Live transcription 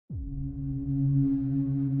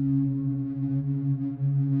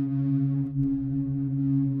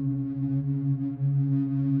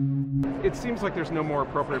It seems like there's no more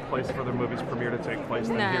appropriate place for the movie's premiere to take place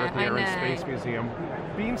than here at the Air and Space Museum.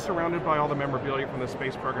 Being surrounded by all the memorabilia from the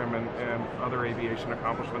space program and other aviation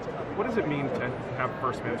accomplishments, what does it mean to have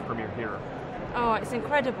Firstman's premiere here? Oh, it's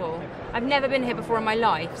incredible. I've never been here before in my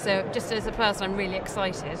life, so just as a person I'm really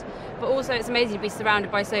excited. But also it's amazing to be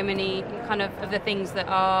surrounded by so many kind of the things that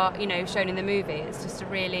are, you know, shown in the movie. It's just a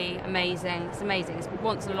really amazing, it's a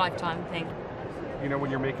once in a lifetime thing. You know, when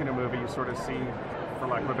you're making a movie, you sort of see, for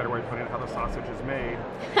lack of a better way of putting it, how the sausage is made.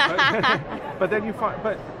 But then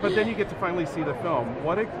you get to finally see the film.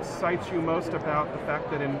 What excites you most about the fact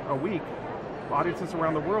that in a week, audiences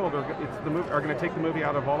around the world are going to take the movie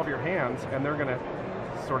out of all of your hands, and they're going to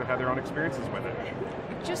sort of have their own experiences with it?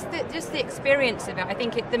 Just the experience of it. I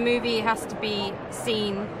think the movie has to be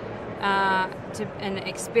seen and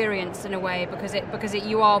experienced in a way, because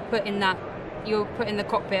you are put in the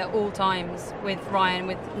cockpit at all times with Ryan,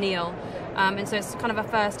 with Neil. And so it's kind of a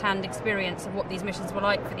first-hand experience of what these missions were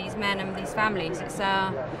like for these men and these families.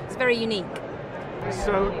 It's very unique.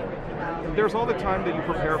 So there's all the time that you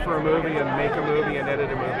prepare for a movie and make a movie and edit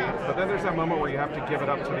a movie, but then there's that moment where you have to give it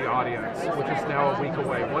up to the audience, which is now a week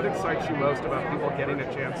away. What excites you most about people getting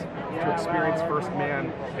a chance to experience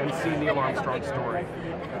Firstman and see Neil Armstrong's story?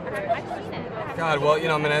 God, well, you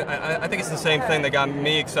know, I mean, I think it's the same thing that got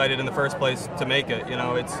me excited in the first place to make it. You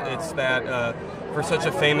know, it's that for such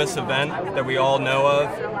a famous event that we all know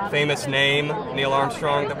of, famous name, Neil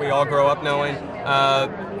Armstrong, that we all grow up knowing,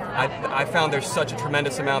 I found there's such a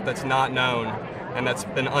tremendous amount that's not known and that's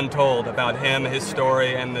been untold about him, his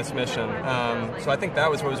story, and this mission. So I think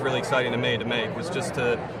that was what was really exciting to me to make, was just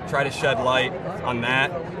to try to shed light on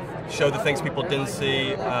that, show the things people didn't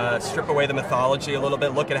see, strip away the mythology a little bit,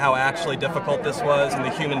 look at how actually difficult this was and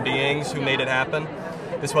the human beings who made it happen.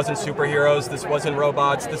 This wasn't superheroes, this wasn't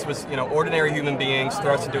robots, this was, you know, ordinary human beings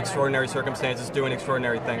thrust into extraordinary circumstances doing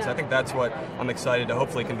extraordinary things. I think that's what I'm excited to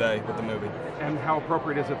hopefully convey with the movie. And how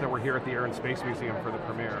appropriate is it that we're here at the Air and Space Museum for the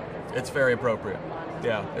premiere? It's very appropriate.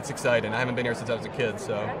 Yeah, it's exciting. I haven't been here since I was a kid,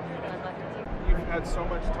 so. You've had so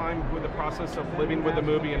much time with the process of living with the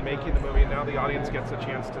movie and making the movie, and now the audience gets a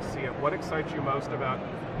chance to see it. What excites you most about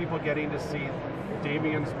people getting to see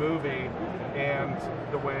Damien's movie and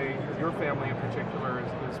the way your family in particular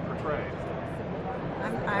is portrayed?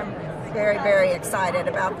 I'm very, very excited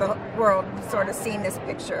about the world sort of seeing this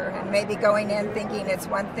picture and maybe going in thinking it's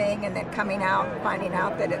one thing and then coming out and finding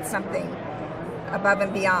out that it's something above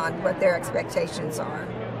and beyond what their expectations are.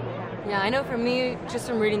 Yeah, I know for me, just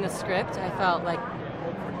from reading the script, I felt like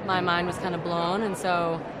my mind was kind of blown, and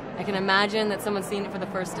so I can imagine that someone's seen it for the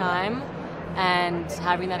first time and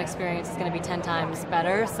having that experience is going to be 10 times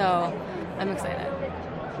better, so I'm excited.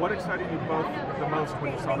 What excited you both the most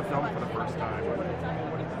when you saw the film for the first time?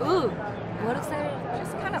 Ooh, what excited?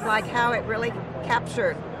 Just kind of like how it really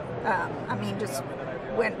captured, just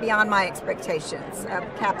went beyond my expectations of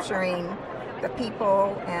capturing the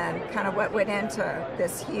people and kind of what went into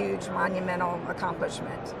this huge monumental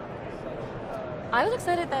accomplishment. I was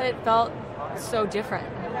excited that it felt so different.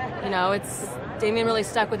 You know, Damien really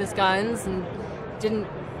stuck with his guns and didn't,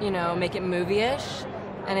 make it movie-ish,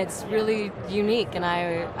 and it's really unique, and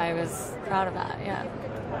I was proud of that, yeah.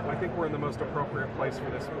 I think we're in the most appropriate place for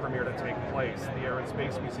this premiere to take place, the Air and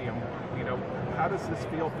Space Museum. How does this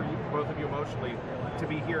feel for you, both of you emotionally, to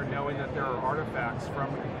be here knowing that there are artifacts from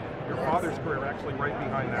your father's career actually right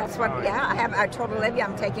behind that sign? I told Olivia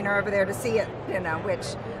I'm taking her over there to see it,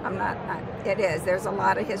 which I'm not, it is. There's a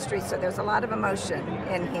lot of history, so there's a lot of emotion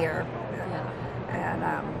in here. Yeah. And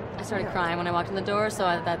I started crying when I walked in the door, so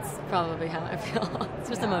that's probably how I feel. It's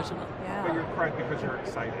just emotional. Yeah. But you're crying because you're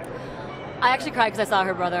excited. I actually cried because I saw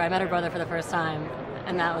her brother. I met her brother for the first time,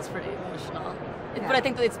 and that was pretty emotional. Yeah. But I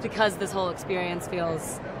think that it's because this whole experience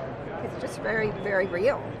feels... It's just very, very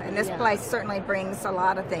real. And this place certainly brings a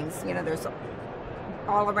lot of things. There's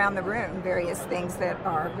all around the room various things that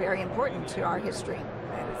are very important to our history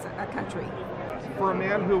as a country. For a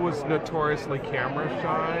man who was notoriously camera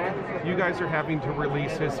shy, you guys are having to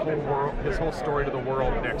release his whole story to the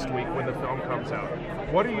world next week when the film comes out.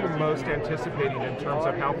 What are you most anticipating in terms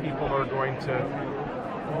of how people are going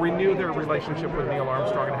to renew their relationship with Neil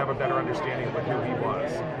Armstrong and have a better understanding of who he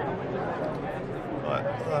was?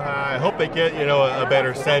 I hope they get, a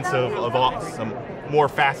better sense of some more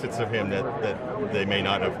facets of him that they may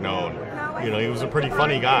not have known. He was a pretty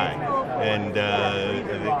funny guy, and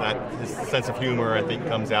that his sense of humor, I think,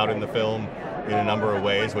 comes out in the film in a number of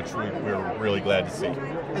ways, which we're really glad to see.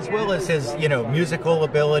 As well as his, musical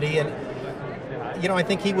ability, and I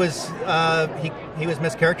think he was he was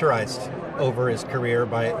mischaracterized over his career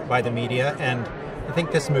by the media, and I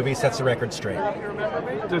think this movie sets the record straight.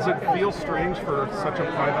 Does it feel strange for such a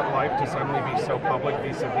private life to suddenly be so public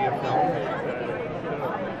vis-a-vis a film?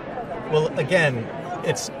 Well, again,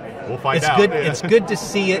 we'll find it's out. good. It's good to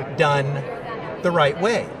see it done the right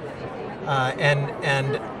way,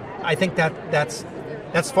 and I think that's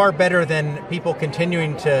far better than people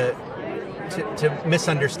continuing to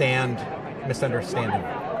misunderstand him.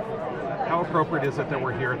 How appropriate is it that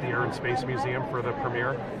we're here at the Air and Space Museum for the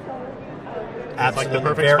premiere? Absolutely, like the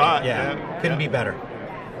perfect spot. Yeah, couldn't be better.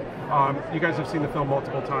 You guys have seen the film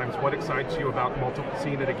multiple times. What excites you about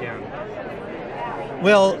seeing it again?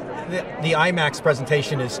 Well, the IMAX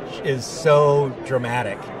presentation is so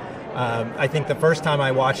dramatic. I think the first time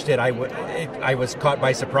I watched it, I was caught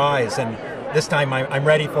by surprise, and this time I'm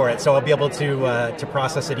ready for it, so I'll be able to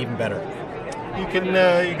process it even better. You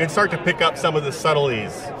can start to pick up some of the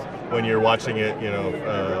subtleties when you're watching it.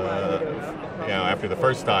 After the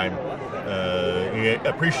first time, you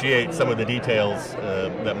appreciate some of the details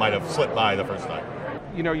that might have slipped by the first time.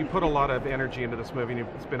 You know, you put a lot of energy into this movie, and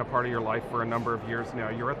it's been a part of your life for a number of years now.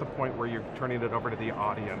 You're at the point where you're turning it over to the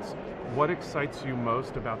audience. What excites you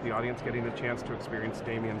most about the audience getting a chance to experience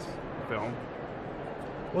Damien's film?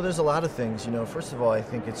 Well, there's a lot of things. First of all, I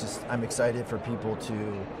think I'm excited for people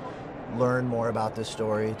to learn more about this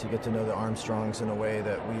story, to get to know the Armstrongs in a way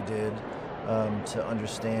that we did, to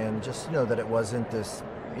understand that it wasn't this,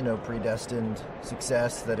 predestined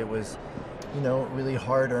success, that it was, really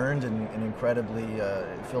hard-earned and incredibly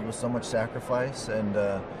filled with so much sacrifice and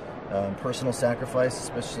personal sacrifice,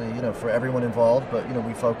 especially, for everyone involved. But,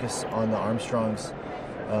 we focus on the Armstrongs'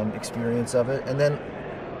 experience of it. And then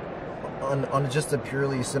on just a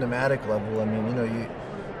purely cinematic level, I mean,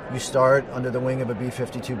 you start under the wing of a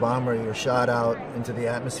B-52 bomber, you're shot out into the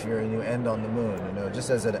atmosphere, and you end on the moon. Just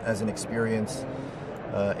as an experience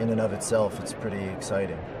in and of itself, it's pretty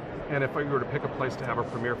exciting. And if we were to pick a place to have a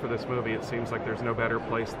premiere for this movie, it seems like there's no better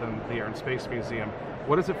place than the Air and Space Museum.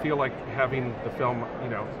 What does it feel like having the film,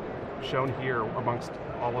 shown here amongst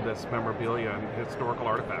all of this memorabilia and historical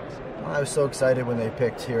artifacts? I was so excited when they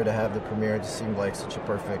picked here to have the premiere. It just seemed like such a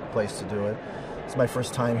perfect place to do it. It's my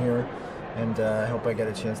first time here, and I hope I get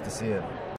a chance to see it.